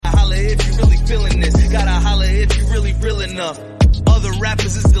enough. Other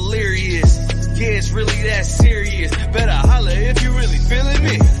rappers is delirious. Yeah, it's really that serious. Better holler if you really feeling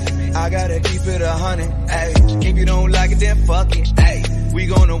me. I gotta keep it 100, ayy. If you don't like it, then fuck it, ayy. We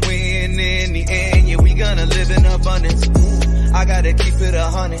gonna win in the end, yeah, we gonna live in abundance. I gotta keep it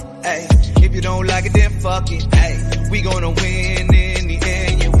 100, ayy. If you don't like it, then fuck it, ayy. We gonna win in the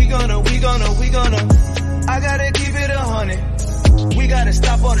end, yeah, we gonna. I gotta keep it 100. We gotta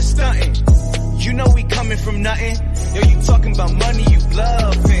stop all the stunting. You know we coming from nothing. Yo, you talking about money, you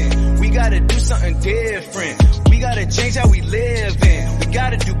bluffing. We gotta do something different. We gotta change how we live in. We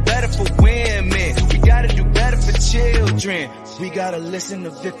gotta do better for women. We gotta do better for children. We gotta listen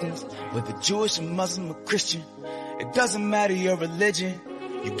to victims, whether Jewish or Muslim or Christian. It doesn't matter your religion.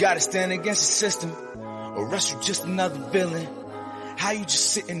 You gotta stand against the system, or else you just another villain. How you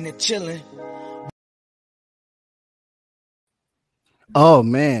just sitting there chilling? Oh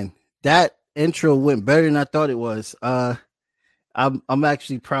man, that intro went better than I thought it was. I'm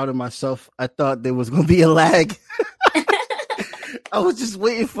actually proud of myself. I thought there was gonna be a lag. I was just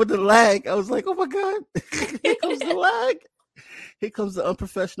waiting for the lag. I was like, oh my god, here comes the lag. Here comes the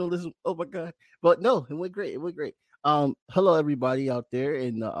unprofessionalism. Oh my god. But no, it went great. It went great. Hello everybody out there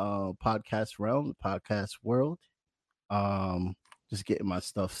in the podcast realm, the podcast world. Just getting my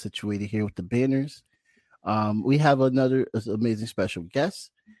stuff situated here with the banners. We have another amazing special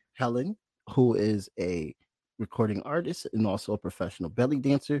guest, Helen, who is a recording artist and also a professional belly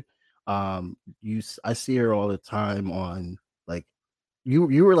dancer. I see her all the time on like you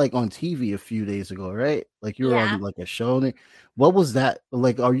were like on TV a few days ago, right? Like you were on like a show. What was that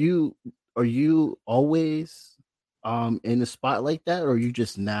like? Are you always in the spotlight like that, or are you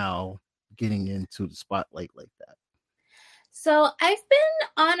just now getting into the spotlight like that? So I've been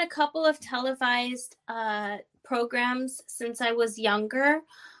on a couple of televised programs since I was younger.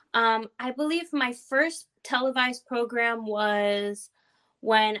 I believe my first televised program was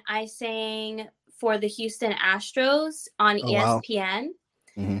when I sang for the Houston Astros on ESPN. Wow.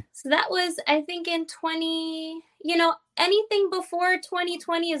 Mm-hmm. So that was, I think, in anything before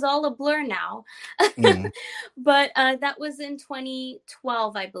 2020 is all a blur now. Mm-hmm. But that was in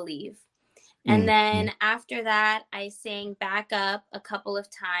 2012, I believe. And then after that, I sang backup a couple of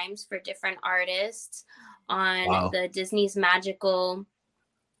times for different artists on the Disney's Magical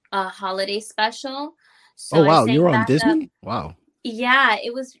holiday special. So you were on Disney? Wow. Yeah,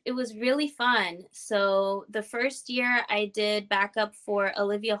 it was really fun. So the first year I did backup for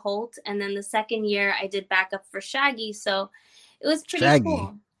Olivia Holt, and then the second year I did backup for Shaggy. So it was pretty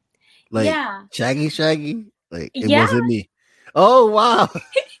cool. Like, yeah. Shaggy? Like, it wasn't me. Oh, wow.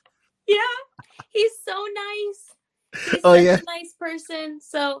 Yeah. He's so nice. He's such a nice person.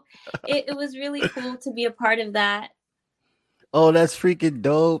 So it was really cool to be a part of that. Oh, that's freaking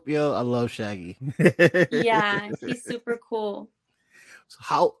dope, yo. I love Shaggy. Yeah, he's super cool.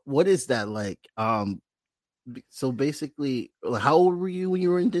 So what is that like? So basically, how old were you when you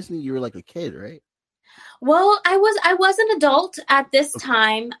were in Disney? You were like a kid, right? Well, I was an adult at this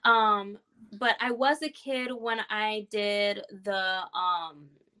time. But I was a kid when I did the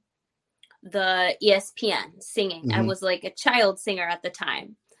ESPN singing. Mm-hmm. I was like a child singer at the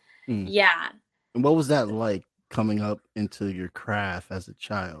time. Yeah. And what was that like coming up into your craft as a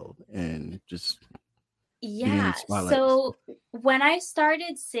child and just so when I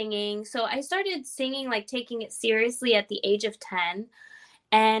started singing, like taking it seriously at the age of 10,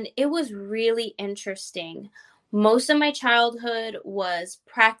 and it was really interesting. Most of my childhood was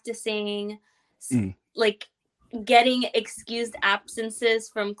practicing like getting excused absences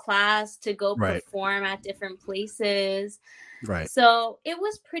from class to go perform at different places. Right. So it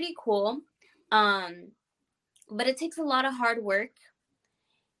was pretty cool. But it takes a lot of hard work.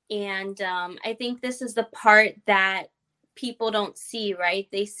 And I think this is the part that people don't see, right?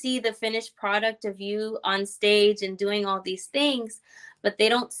 They see the finished product of you on stage and doing all these things, but they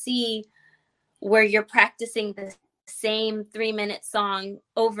don't see where you're practicing the same 3-minute song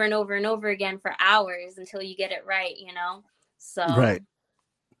over and over and over again for hours until you get it right, So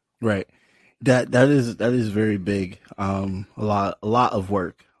right. That is very big. A lot of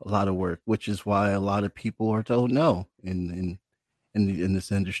work, which is why a lot of people are told no in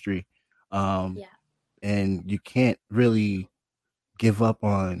this industry. And you can't really give up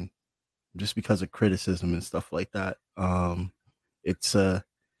on just because of criticism and stuff like that. It's a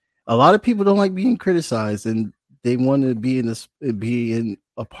lot of people don't like being criticized, and they want to be in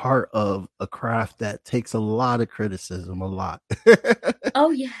a part of a craft that takes a lot of criticism, a lot.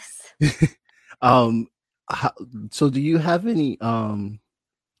 Oh yes. So do you have any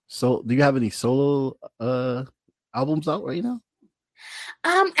solo albums out right now?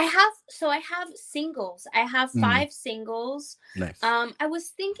 I have singles. I have 5 singles. Nice. I was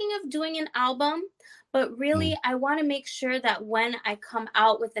thinking of doing an album, but really I want to make sure that when I come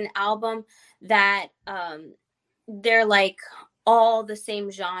out with an album that they're like all the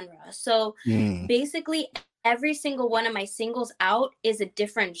same genre. So basically every single one of my singles out is a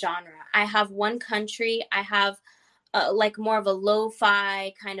different genre. I have one country, I have like more of a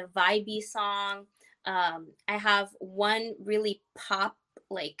lo-fi kind of vibey song. I have one really pop,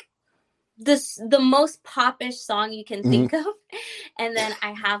 like the most popish song you can think of, and then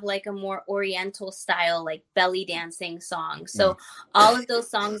I have like a more oriental style, like belly dancing song. So all of those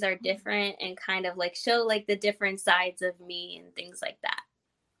songs are different and kind of like show like the different sides of me and things like that.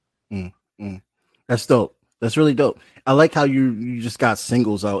 That's dope. That's really dope. I like how you just got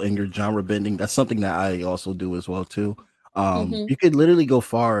singles out in your genre bending. That's something that I also do as well too. You could literally go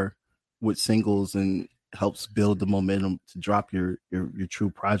far with singles, and helps build the momentum to drop your true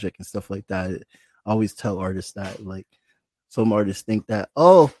project and stuff like that. I always tell artists that, like, some artists think that,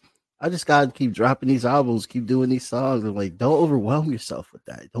 oh, I just gotta keep dropping these albums, keep doing these songs. And like, don't overwhelm yourself with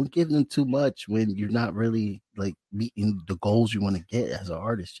that. Don't give them too much when you're not really like meeting the goals you want to get as an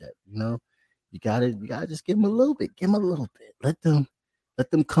artist yet. You know, you gotta just give them a little bit. Let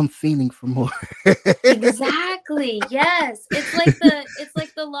them come feeling for more. Exactly. Yes. It's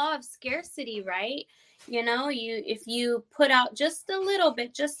like the law of scarcity, right? You know, if you put out just a little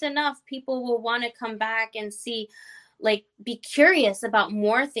bit, just enough, people will want to come back and see, like, be curious about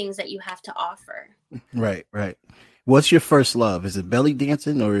more things that you have to offer. Right. What's your first love? Is it belly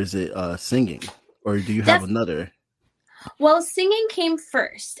dancing, or is it singing, or do you have another? Well, singing came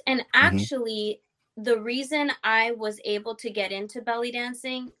first, and actually the reason I was able to get into belly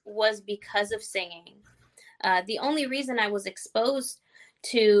dancing was because of singing. The only reason I was exposed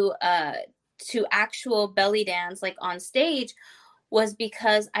to actual belly dance, like on stage, was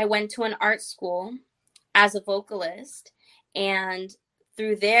because I went to an art school as a vocalist, and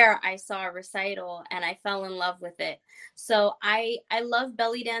through there I saw a recital and I fell in love with it. So I love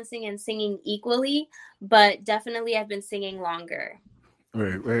belly dancing and singing equally, but definitely I've been singing longer.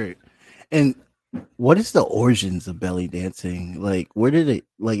 Right. And what is the origins of belly dancing? Like, where did it,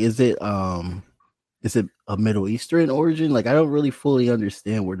 like, is it a Middle Eastern origin? Like, I don't really fully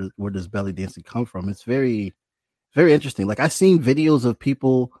understand where does belly dancing come from. It's very, very interesting. Like, I've seen videos of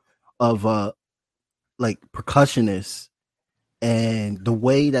people of like percussionists, and the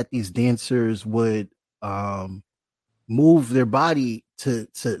way that these dancers would move their body to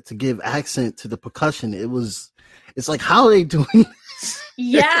give accent to the percussion. It's like, how are they doing this?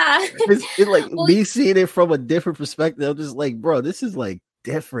 Yeah. it's like, well, me seeing it from a different perspective, I'm just like, bro, this is like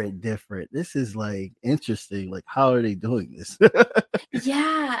different. This is like interesting. Like, how are they doing this?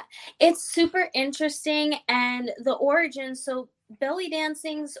 Yeah, it's super interesting. And the origin, so belly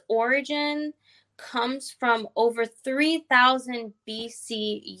dancing's origin comes from over 3,000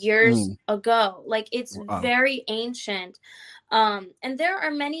 BC years ago. Like, it's very ancient. And there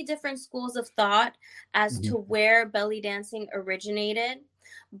are many different schools of thought as to where belly dancing originated,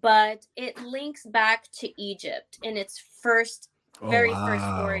 but it links back to Egypt in its first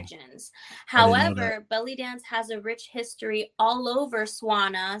origins. However, belly dance has a rich history all over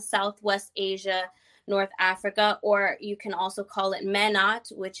Swana, Southwest Asia, North Africa, or you can also call it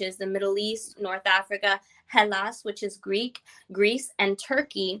Menat, which is the Middle East, North Africa, Hellas, which is Greece, and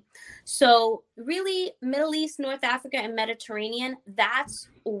Turkey. So really, Middle East, North Africa, and Mediterranean, that's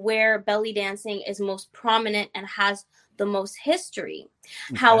where belly dancing is most prominent and has the most history.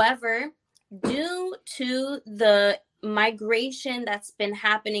 Okay. However, due to the migration that's been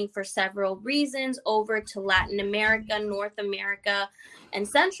happening for several reasons over to Latin America, North America, and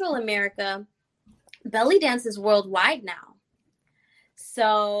Central America, belly dance is worldwide now.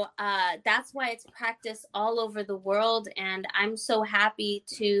 So that's why it's practiced all over the world. And I'm so happy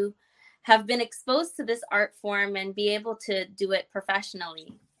to have been exposed to this art form and be able to do it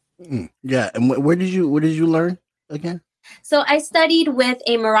professionally. Yeah. And where did you learn again? So I studied with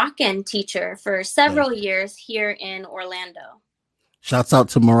a Moroccan teacher for several years here in Orlando. Shouts out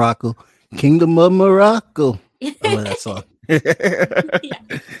to Morocco, Kingdom of Morocco. I love that song.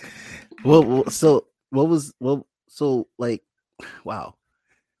 Yeah. Wow.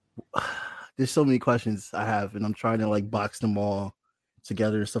 There's so many questions I have, and I'm trying to like box them all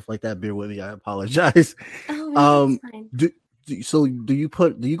together and stuff like that. Bear with me. I apologize. Oh, fine. Do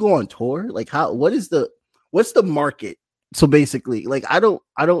you go on tour? Like, what's the market? So basically, like, I don't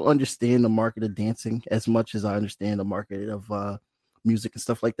understand the market of dancing as much as I understand the market of music and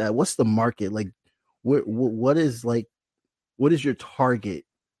stuff like that. What's the market like? What is your target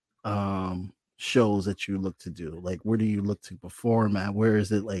shows that you look to do? Like, where do you look to perform at? Where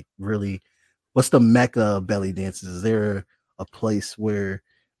is it like really? What's the mecca of belly dances? Is there a place where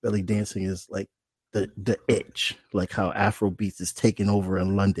belly dancing is like the itch, like how Afro beats is taking over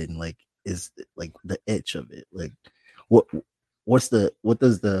in London? Like, is like the itch of it? Like, what what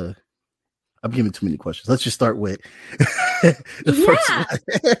does the I'm giving too many questions. Let's just start with the first one.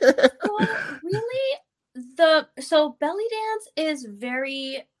 So really, so belly dance is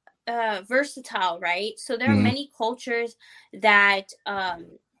very versatile, right? So there are many cultures that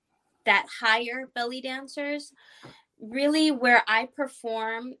that hire belly dancers. Really, where I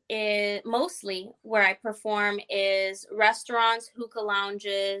perform is restaurants, hookah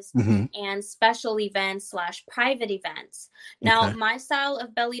lounges, and special events / private events. Now, my style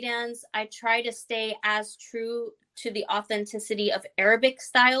of belly dance, I try to stay as true to the authenticity of Arabic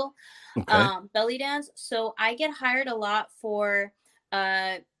style belly dance. So I get hired a lot for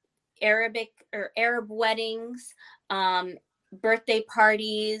Arabic or Arab weddings, birthday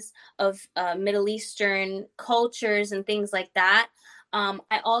parties of Middle Eastern cultures and things like that.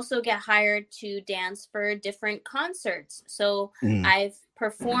 I also get hired to dance for different concerts. So I've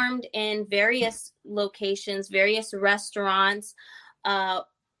performed in various locations, various restaurants,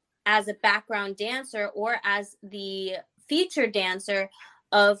 as a background dancer or as the featured dancer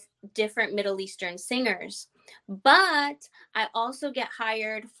of different Middle Eastern singers. But I also get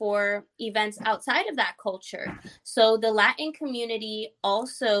hired for events outside of that culture. So the Latin community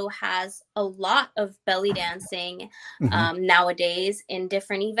also has a lot of belly dancing nowadays in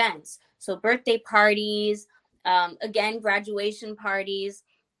different events. So birthday parties, again, graduation parties.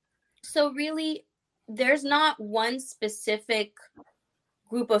 So really, there's not one specific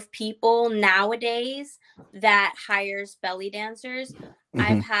group of people nowadays that hires belly dancers.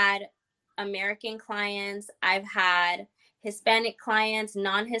 I've had American clients, I've had Hispanic clients,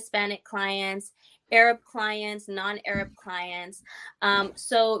 non-Hispanic clients, Arab clients, non-Arab clients.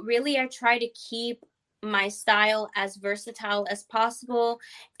 So really, I try to keep my style as versatile as possible.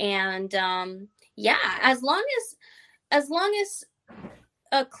 And as long as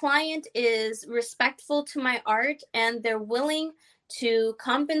a client is respectful to my art and they're willing to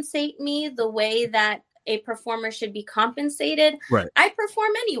compensate me the way that a performer should be compensated, I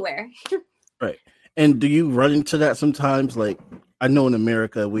perform anywhere. Right. And do you run into that sometimes? Like, I know in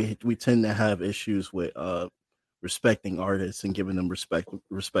America we tend to have issues with respecting artists and giving them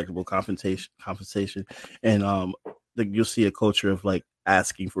respectable compensation. And you'll see a culture of like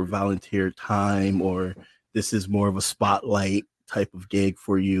asking for volunteer time, or this is more of a spotlight type of gig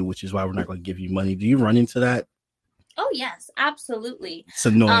for you, which is why we're not going to give you money. Do you run into that? Oh yes, absolutely. It's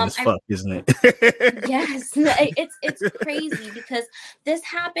annoying as fuck, isn't it? Yes, it's crazy because this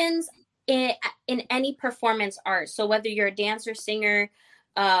happens in any performance art. So whether you're a dancer, singer,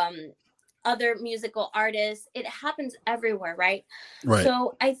 other musical artists, it happens everywhere, right?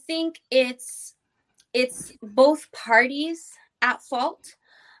 So I think it's both parties at fault,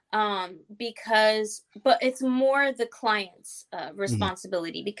 but it's more the client's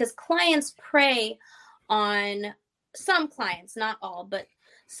responsibility, because clients prey on, some clients, not all, but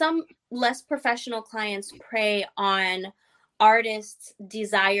some less professional clients prey on artists'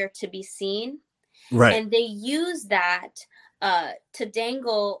 desire to be seen. And they use that to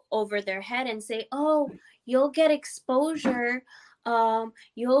dangle over their head and say, oh, you'll get exposure,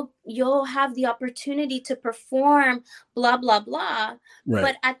 you'll have the opportunity to perform, blah blah blah.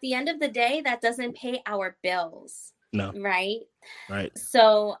 But at the end of the day, that doesn't pay our bills. Right.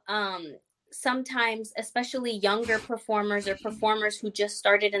 So sometimes, especially younger performers or performers who just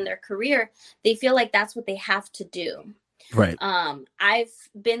started in their career, they feel like that's what they have to do. I've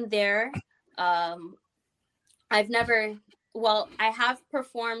been there. I have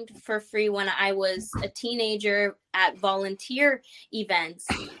performed for free when I was a teenager at volunteer events,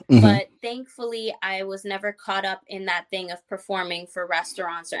 but thankfully I was never caught up in that thing of performing for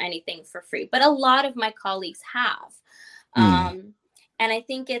restaurants or anything for free. But a lot of my colleagues have. And I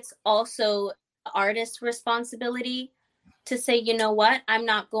think it's also artist's responsibility to say, you know what, I'm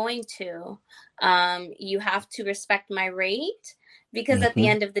not going to. You have to respect my rate, because at the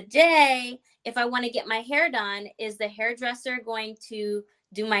end of the day, if I want to get my hair done, is the hairdresser going to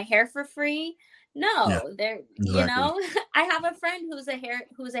do my hair for free? No, you know, I have a friend who's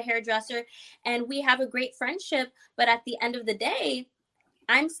a hairdresser, and we have a great friendship. But at the end of the day,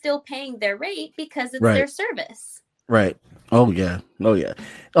 I'm still paying their rate because it's their service. Oh yeah.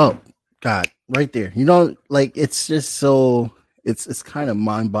 Oh God, right there. You know, like, it's just so it's kind of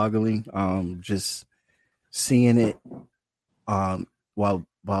mind-boggling. Just seeing it.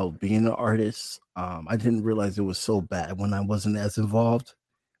 While being an artist, I didn't realize it was so bad when I wasn't as involved.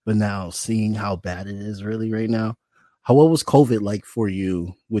 but now seeing how bad it is really right now. How what was COVID like for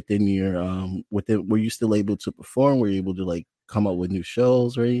you within your within were you still able to perform? Were you able to like come up with new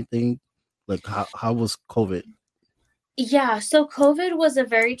shows or anything? Like how was COVID? Yeah, so COVID was a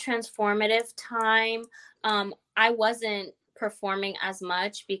very transformative time. I wasn't performing as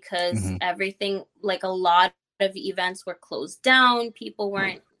much because Hmm. everything, like a lot of events were closed down. People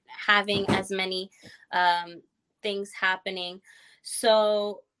weren't having as many um, things happening.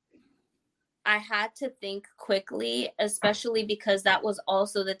 So I had to think quickly, especially because that was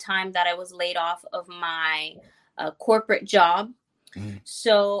also the time that I was laid off of my corporate job. Hmm.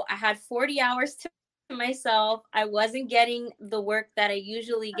 So I had 40 hours to myself. I wasn't getting the work that I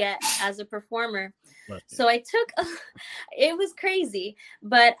usually get as a performer. So I took, it was crazy,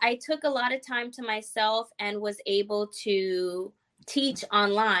 but I took a lot of time to myself and was able to teach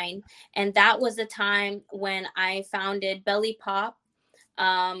online. And that was a time when I founded Belly Pop,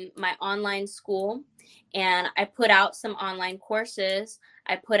 my online school, and I put out some online courses.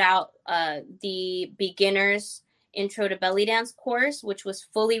 I put out the beginners intro to belly dance course, which was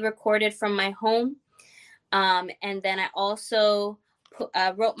fully recorded from my home. And then I also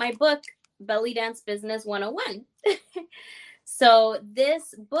wrote my book, Belly Dance Business 101. So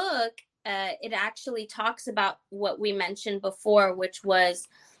this book, it actually talks about what we mentioned before, which was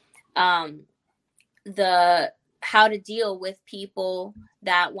um, the how to deal with people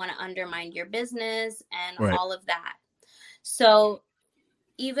that want to undermine your business and Right. all of that. So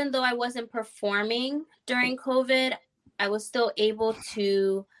even though I wasn't performing during COVID, I was still able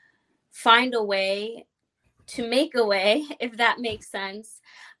to find a way to make a way, if that makes sense,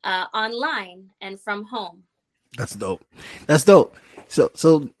 online and from home. That's dope. That's dope.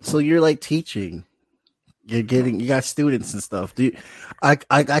 So you're like teaching. You're getting you got students and stuff. Do you, I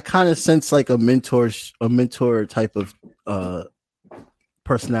kind of sense like a mentor type of uh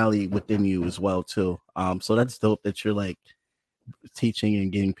personality within you as well too. So that's dope that you're like teaching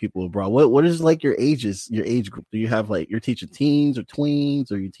and getting people abroad. What is like your age group? Do you have like you're teaching teens or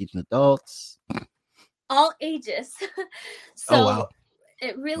tweens or you teaching adults? All ages. Oh So wow.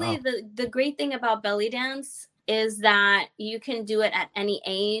 it really, Wow. the great thing about belly dance is that you can do it at any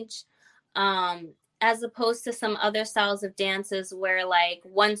age, um as opposed to some other styles of dances where like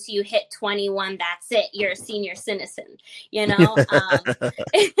once you hit 21, that's it, you're a senior citizen, you know.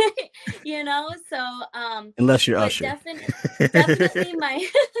 You know, so Unless you're but Usher. definitely my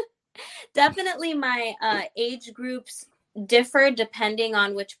definitely my age groups differ depending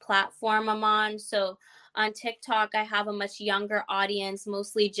on which platform I'm on. So on TikTok, I have a much younger audience,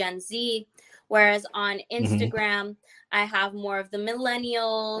 mostly Gen Z, whereas on Hmm. Instagram, I have more of the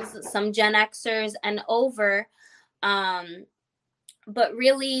millennials, some Gen Xers, and over. Um, but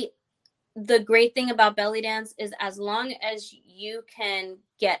really, the great thing about belly dance is as long as you can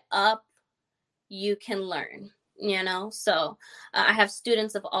get up, you can learn, you know? So I have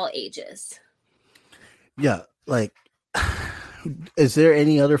students of all ages. Yeah, like is there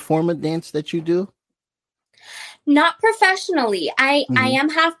any other form of dance that you do? Not professionally. I Hmm. am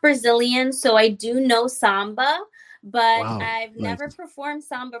half Brazilian, so I do know samba, but Wow, I've nice. never performed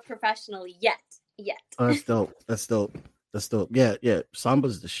samba professionally yet. Yet. Oh, that's dope. That's dope. That's dope. Yeah, yeah.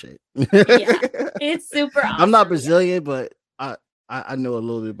 Samba's the shit. Yeah. It's super I'm not awesome. Yeah. Brazilian, but I know a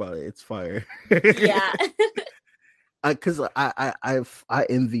little bit about it. It's fire. Yeah. Because I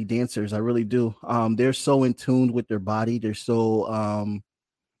envy dancers. I really do. They're so in tune with their body. They're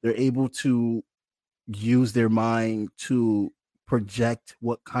able to use their mind to project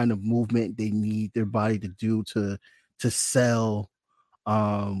what kind of movement they need their body to do to sell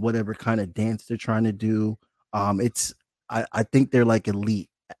whatever kind of dance they're trying to do. It's I think they're like elite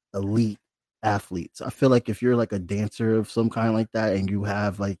athletes. I feel like if you're like a dancer of some kind like that and you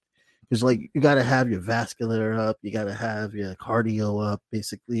have like because like you got to have your vascular up, you got to have your cardio up,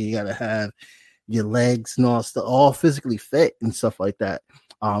 basically you got to have your legs and all stuff, all physically fit and stuff like that.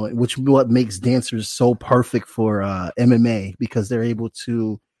 Which what makes dancers so perfect for MMA because they're able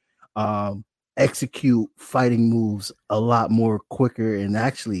to um, execute fighting moves a lot more quicker and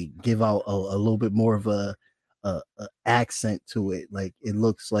actually give out a little bit more of a accent to it. Like it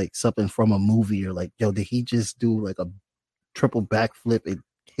looks like something from a movie or like, yo, did he just do like a triple backflip and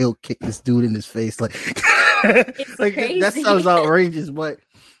he'll kick this dude in his face? Like, It's like that sounds crazy. outrageous, but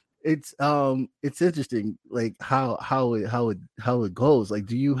it's interesting like how it goes. Like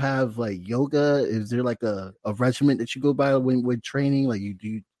do you have like yoga? Is there like a regimen that you go by when training? Like you do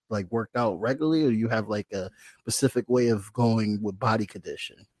you like work out regularly or you have like a specific way of going with body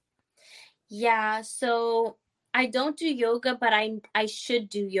condition? Yeah, so I don't do yoga, but I should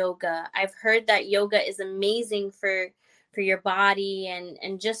do yoga. I've heard that yoga is amazing for your body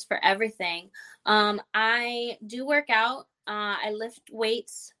and just for everything. I do work out. I lift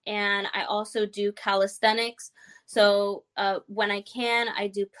weights, and I also do calisthenics. So when I can, I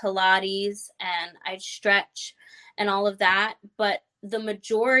do Pilates and I stretch and all of that. But the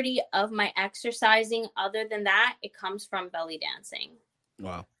majority of my exercising, other than that, it comes from belly dancing.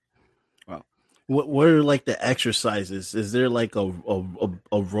 Wow. Wow. What are like the exercises? Is there like a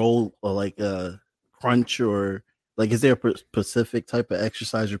roll or like a crunch, or like is there a specific type of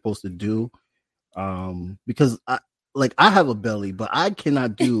exercise you're supposed to do? Because I have a belly, but I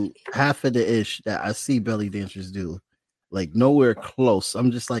cannot do half of the ish that I see belly dancers do. Like nowhere close.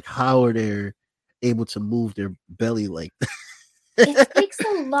 I'm just like, how are they able to move their belly like that? It takes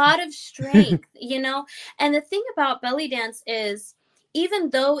a lot of strength, you know? And the thing about belly dance is, even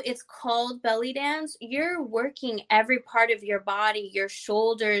though it's called belly dance, you're working every part of your body, your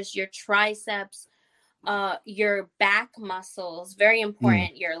shoulders, your triceps, your back muscles, very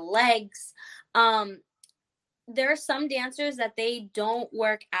important, your legs. There are some dancers that they don't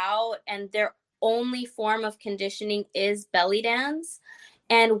work out and their only form of conditioning is belly dance.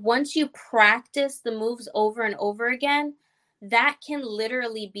 And once you practice the moves over and over again, that can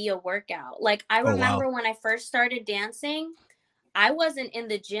literally be a workout. Like I Oh wow. remember when I first started dancing, I wasn't in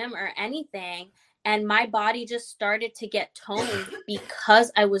the gym or anything, and my body just started to get toned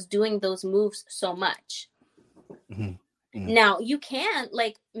because I was doing those moves so much. Now, you can't,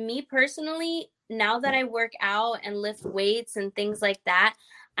 like me personally, now that I work out and lift weights and things like that,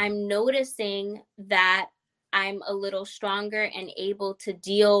 I'm noticing that I'm a little stronger and able to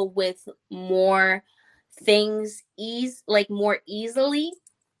deal with more things more easily.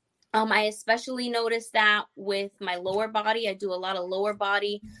 I especially noticed that with my lower body. I do a lot of lower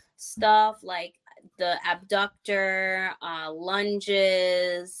body stuff like the abductor,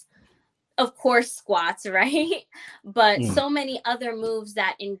 lunges, of course, squats, right? But so many other moves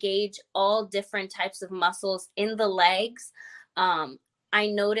that engage all different types of muscles in the legs. I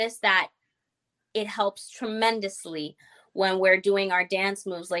noticed that it helps tremendously when we're doing our dance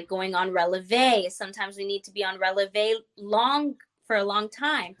moves, like going on releve. Sometimes we need to be on releve for a long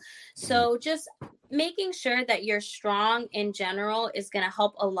time. So just making sure that you're strong in general is going to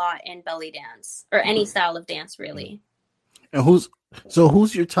help a lot in belly dance or any style of dance, really. And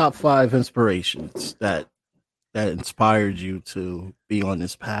who's your top 5 inspirations that inspired you to be on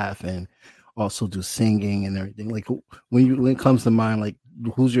this path and also do singing and everything? Like when it comes to mind, like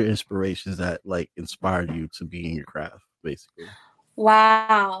who's your inspirations that like inspired you to be in your craft, basically?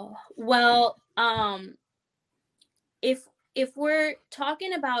 Wow. Well, if we're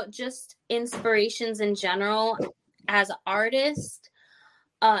talking about just inspirations in general as artists,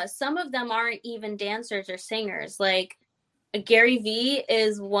 some of them aren't even dancers or singers. Like Gary Vee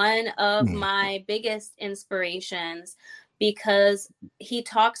is one of my biggest inspirations because he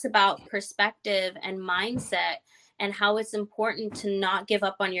talks about perspective and mindset and how it's important to not give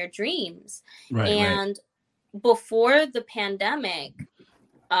up on your dreams. And before the pandemic,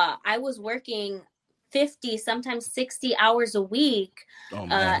 I was working 50, sometimes 60 hours a week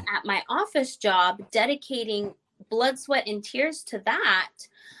at my office job, dedicating blood, sweat, and tears to that.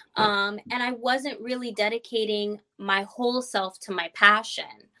 And I wasn't really dedicating my whole self to my passion.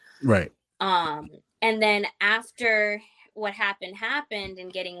 Right. And then after what happened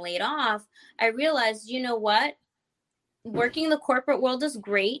and getting laid off, I realized, you know what? Working in the corporate world is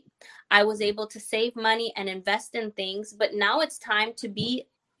great. I was able to save money and invest in things, but now it's time to be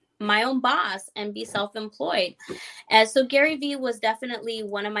my own boss and be self-employed. And so Gary Vee was definitely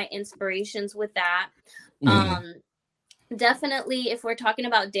one of my inspirations with that. Definitely, if we're talking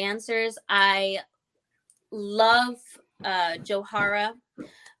about dancers, I love Johara,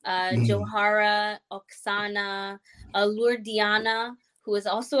 Oksana, Lourdiana, who is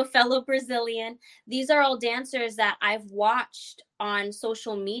also a fellow Brazilian. These are all dancers that I've watched on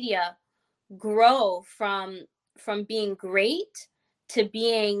social media grow from being great to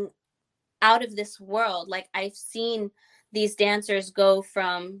being out of this world. Like I've seen these dancers go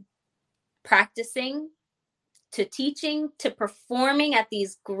from practicing to teaching to performing at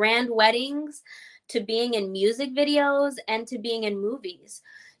these grand weddings to being in music videos and to being in movies.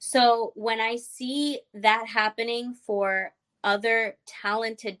 So when I see that happening for other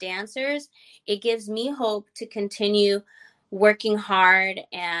talented dancers, it gives me hope to continue working hard.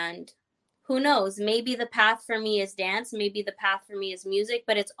 And who knows, maybe the path for me is dance, maybe the path for me is music,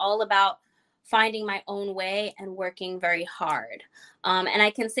 but it's all about finding my own way and working very hard. And I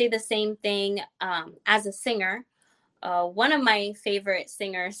can say the same thing as a singer. One of my favorite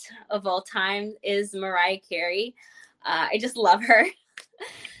singers of all time is Mariah Carey. I just love her.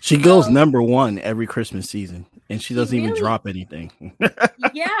 She goes #1 every Christmas season, and she doesn't even really, drop anything.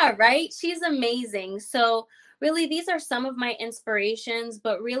 yeah, right. She's amazing. So really, these are some of my inspirations,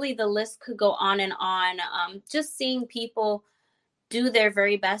 but really the list could go on and on. Just seeing people do their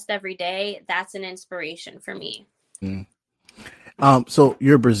very best every day, that's an inspiration for me. Mm. So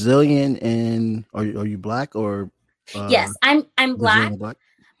you're Brazilian, and are you black or? Yes, I'm Brazilian black.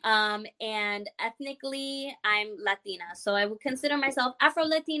 black. And ethnically, I'm Latina. So I would consider myself Afro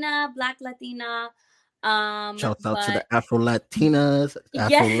Latina, Black Latina. Shout out to the But Afro Latinas, Afro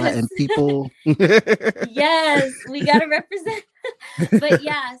yes, Latin people. yes, we gotta represent. But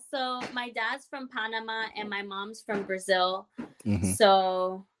yeah, so my dad's from Panama and my mom's from Brazil. Mm-hmm.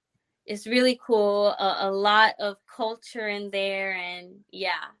 So it's really cool. A lot of culture in there, and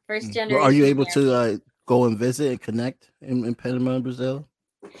yeah, first generation. Well, are you able to go and visit and connect in Panama and Brazil?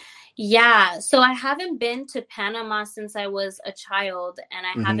 Yeah, so I haven't been to Panama since I was a child, and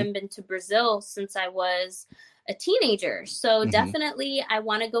I haven't been to Brazil since I was a teenager. So definitely I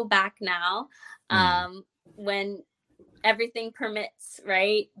want to go back now when everything permits,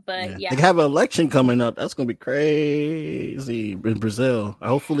 right? But yeah. They have an election coming up. That's going to be crazy in Brazil.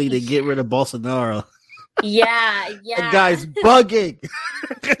 Hopefully they get rid of Bolsonaro. Yeah. That guy's bugging.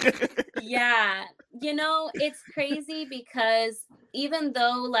 Yeah. You know, it's crazy because even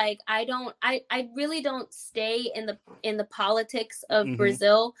though like I really don't stay in the politics of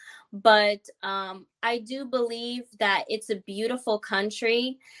Brazil, but I do believe that it's a beautiful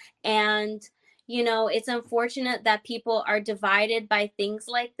country, and you know, it's unfortunate that people are divided by things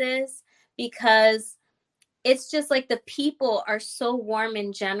like this, because it's just like the people are so warm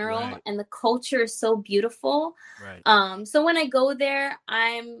in general, and the culture is so beautiful. So when I go there,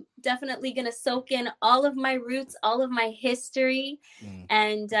 I'm definitely going to soak in all of my roots, all of my history,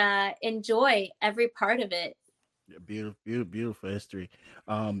 and enjoy every part of it. Beautiful history.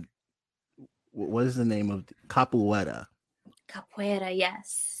 What is the name of capoeira? Capoeira,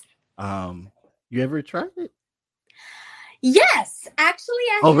 yes. You ever tried it? Yes, actually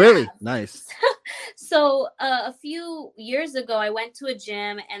I have. Really? Nice. So a few years ago, I went to a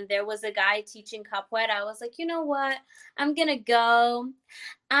gym and there was a guy teaching capoeira. I was like, you know what? I'm going to go.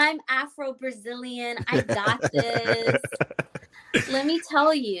 I'm Afro-Brazilian. I got this. Let me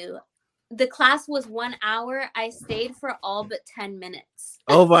tell you, the class was 1 hour. I stayed for all but 10 minutes.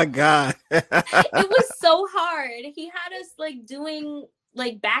 Oh my God. It was so hard. He had us like doing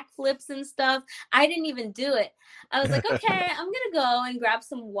like backflips and stuff. I didn't even do it. I was like, okay, I'm gonna go and grab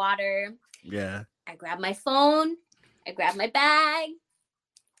some water. Yeah. I grabbed my phone, I grabbed my bag,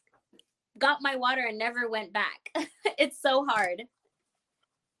 got my water, and never went back. It's so hard.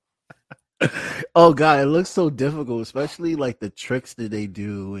 Oh God, it looks so difficult, especially like the tricks that they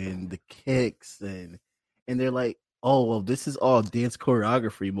do and the kicks, and they're like, oh well, this is all dance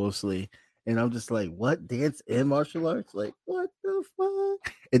choreography mostly. And I'm just like, what, dance and martial arts? Like, what the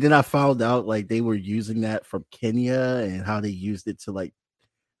fuck? And then I found out like they were using that from Kenya and how they used it to like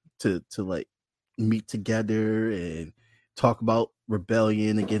to like meet together and talk about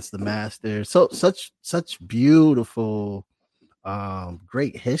rebellion against the master. So such beautiful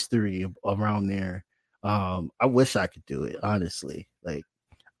great history around there. I wish I could do it, honestly. Like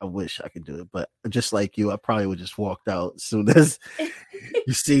I wish I could do it, but just like you, I probably would just walked out as soon as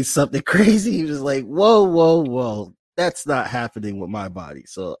you see something crazy. You're just like, whoa, that's not happening with my body.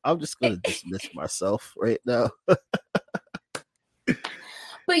 So I'm just gonna dismiss myself right now.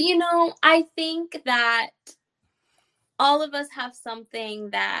 But you know, I think that all of us have something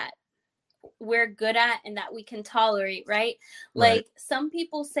that we're good at and that we can tolerate, right? Like some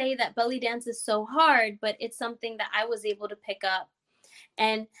people say that belly dance is so hard, but it's something that I was able to pick up.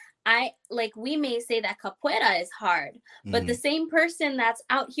 And I like, we may say that capoeira is hard, but the same person that's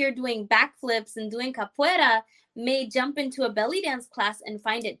out here doing backflips and doing capoeira may jump into a belly dance class and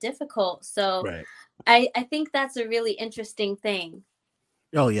find it difficult. So I think that's a really interesting thing.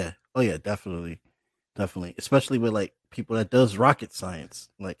 Oh yeah, definitely. Especially with like people that does rocket science.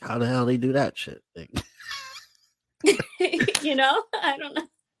 Like how the hell they do that shit? Like, you know, I don't know.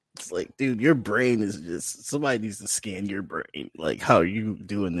 It's like, dude, your brain is just, somebody needs to scan your brain. Like, how are you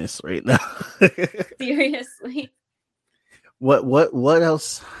doing this right now? Seriously. What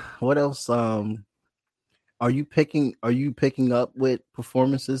else are you picking up with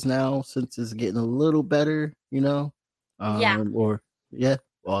performances now since it's getting a little better, you know? Awesome.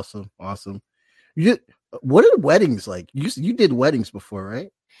 What are weddings like? You did weddings before,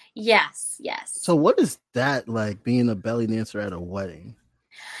 right? Yes. So what is that like, being a belly dancer at a wedding?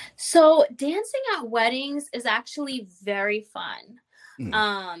 So dancing at weddings is actually very fun.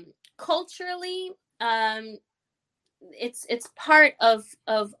 Culturally, it's part of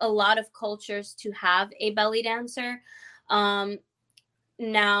a lot of cultures to have a belly dancer.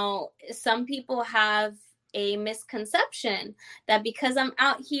 Now, some people have a misconception that because I'm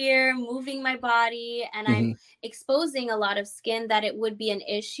out here moving my body and I'm exposing a lot of skin, that it would be an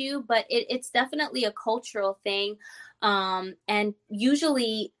issue, but it's definitely a cultural thing. And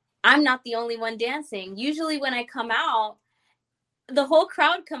usually I'm not the only one dancing. Usually when I come out, the whole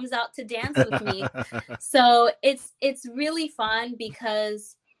crowd comes out to dance with me. So it's really fun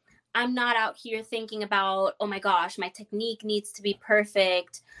because I'm not out here thinking about, oh my gosh, my technique needs to be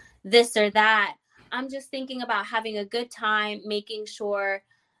perfect, this or that. I'm just thinking about having a good time, making sure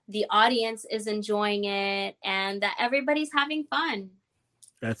the audience is enjoying it and that everybody's having fun.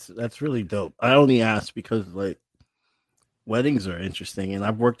 That's really dope. I only asked because like weddings are interesting, and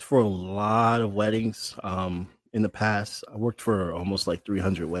I've worked for a lot of weddings. In the past, I worked for almost like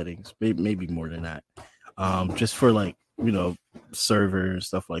 300 weddings, maybe more than that. Just for like servers,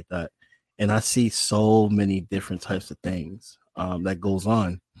 stuff like that. And I see so many different types of things that goes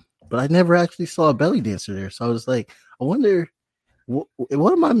on, but I never actually saw a belly dancer there. So I was like, I wonder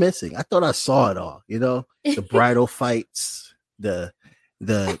what am I missing? I thought I saw it all. The bridal fights, the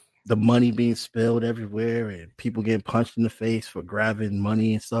money being spilled everywhere, and people getting punched in the face for grabbing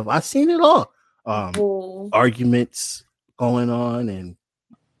money and stuff. I've seen it all. Arguments going on and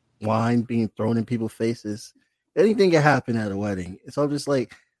wine being thrown in people's faces. Anything can happen at a wedding. So I'm just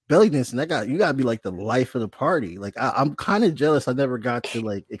like, belly dancing, you gotta be like the life of the party. Like I'm kind of jealous I never got to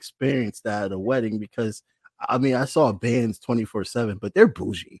like experience that at a wedding, because I mean I saw bands 24/7, but they're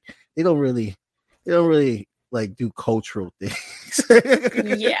bougie. They don't really like do cultural things.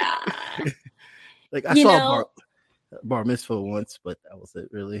 Yeah. Like I saw bar mitzvah once, but that was it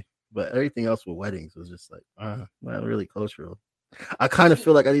really. But everything else with weddings was just like not really cultural. I kind of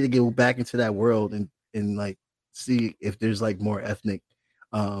feel like I need to get back into that world and like see if there's like more ethnic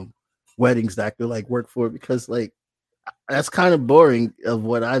weddings that I could like work for, because like that's kind of boring of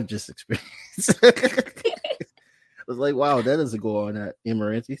what I've just experienced. I was like, wow, that doesn't go on at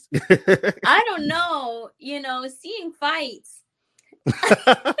Amaranti's. I don't know, seeing fights.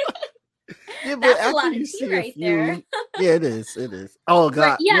 Yeah, but that's a lot of tea right there. Yeah, it is. Oh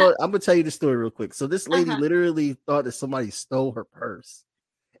God, yeah. I'm gonna tell you the story real quick. So this lady literally thought that somebody stole her purse,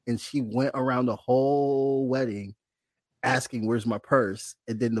 and she went around the whole wedding asking, "Where's my purse?"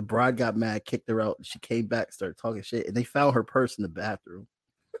 And then the bride got mad, kicked her out. She came back, started talking shit, and they found her purse in the bathroom.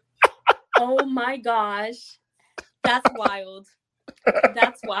 Oh my gosh, that's wild.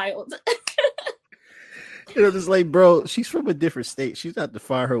 That's wild. Just like, bro, she's from a different state. She's not to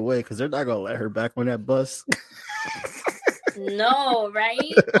fire her away because they're not gonna let her back on that bus. No,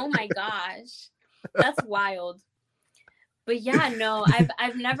 right? Oh my gosh, that's wild. But yeah, no,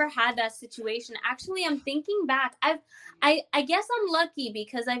 I've never had that situation. Actually, I'm thinking back. I guess I'm lucky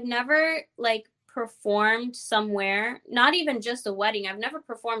because I've never like performed somewhere, not even just a wedding. I've never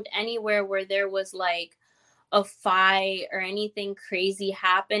performed anywhere where there was like a fight or anything crazy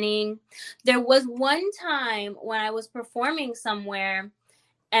happening. There was one time when I was performing somewhere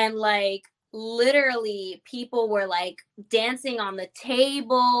and like literally people were like dancing on the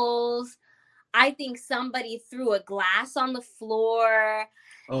tables. I think somebody threw a glass on the floor.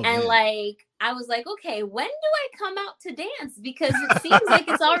 And man, like I was like, okay, when do I come out to dance? Because it seems like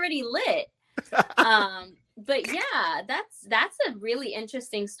it's already lit. But yeah, that's a really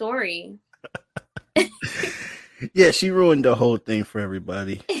interesting story. Yeah, she ruined the whole thing for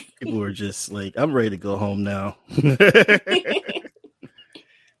everybody. People were just like, I'm ready to go home now. The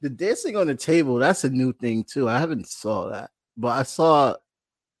dancing on the table, that's a new thing too. I haven't saw that, but I saw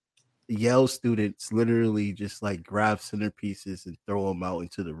Yale students literally just like grab centerpieces and throw them out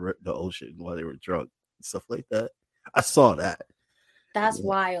into the ocean while they were drunk and stuff like that. I saw that. That's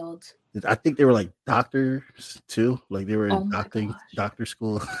wild. I think they were like doctors too. Like they were in doctor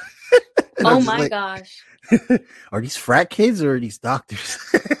school. Oh my gosh. Are these frat kids or are these doctors?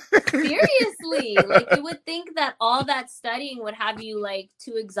 Seriously, like you would think that all that studying would have you like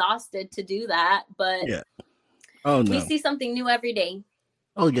too exhausted to do that, but yeah. Oh no. We see something new every day.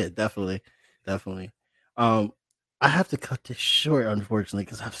 Oh yeah, definitely. I have to cut this short, unfortunately,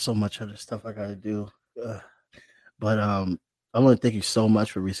 because I have so much other stuff I gotta do. But I want to thank you so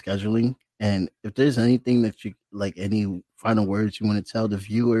much for rescheduling. And if there's anything that you like, any final words you want to tell the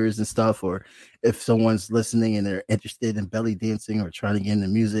viewers and stuff, or if someone's listening and they're interested in belly dancing or trying to get into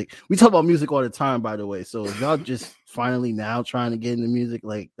music, we talk about music all the time, by the way. So if y'all just finally now trying to get into music,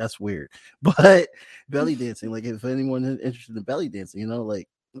 like that's weird. But belly dancing, like if anyone is interested in belly dancing, like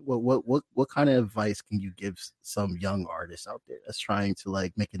what kind of advice can you give some young artists out there that's trying to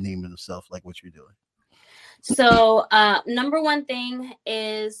like make a name of themselves, like what you're doing? So number one thing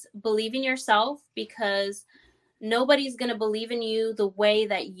is believe in yourself, because nobody's going to believe in you the way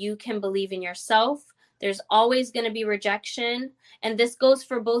that you can believe in yourself. There's always going to be rejection. And this goes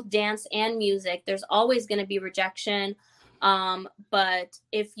for both dance and music. There's always going to be rejection. But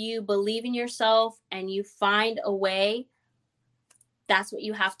if you believe in yourself and you find a way, that's what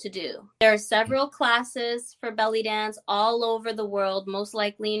you have to do. There are several classes for belly dance all over the world, most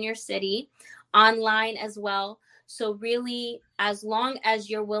likely in your city, online as well. So really, as long as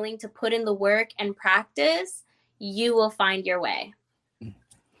you're willing to put in the work and practice, you will find your way.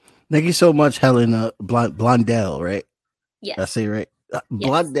 Thank you so much, Helen Blondell, right? Yes. Did I say it right?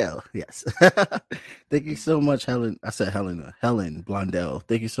 Blondell, yes. Thank you so much, Helen. I said Helen Blondell.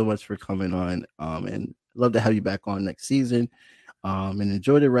 Thank you so much for coming on. And love to have you back on next season. And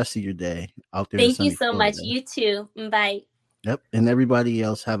enjoy the rest of your day out there. Thank you so much. You too. Bye. Yep. And everybody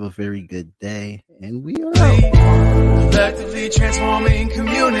else, have a very good day. And we are out. Collectively transforming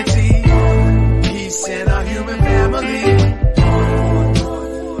community. Peace in our human family.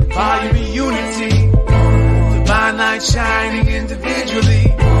 Volume and unity. Divine light shining individually.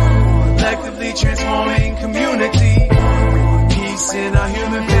 Collectively transforming community. Peace in our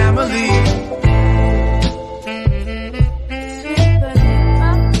human family.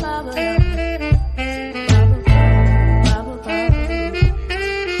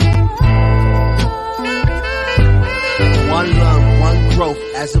 One love, one growth,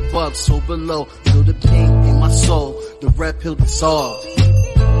 as above, so below. Feel the pain in my soul, the red pill dissolved.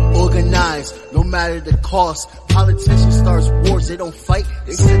 Organized, no matter the cost. Politicians start wars, they don't fight,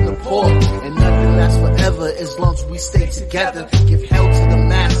 they sit the poor. And nothing lasts forever as long as we stay together. Give hell to the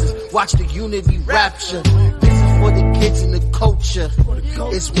masses, watch the unity rapture. This is for the kids and the culture.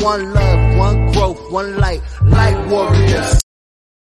 It's one love, one growth, one light, light warriors.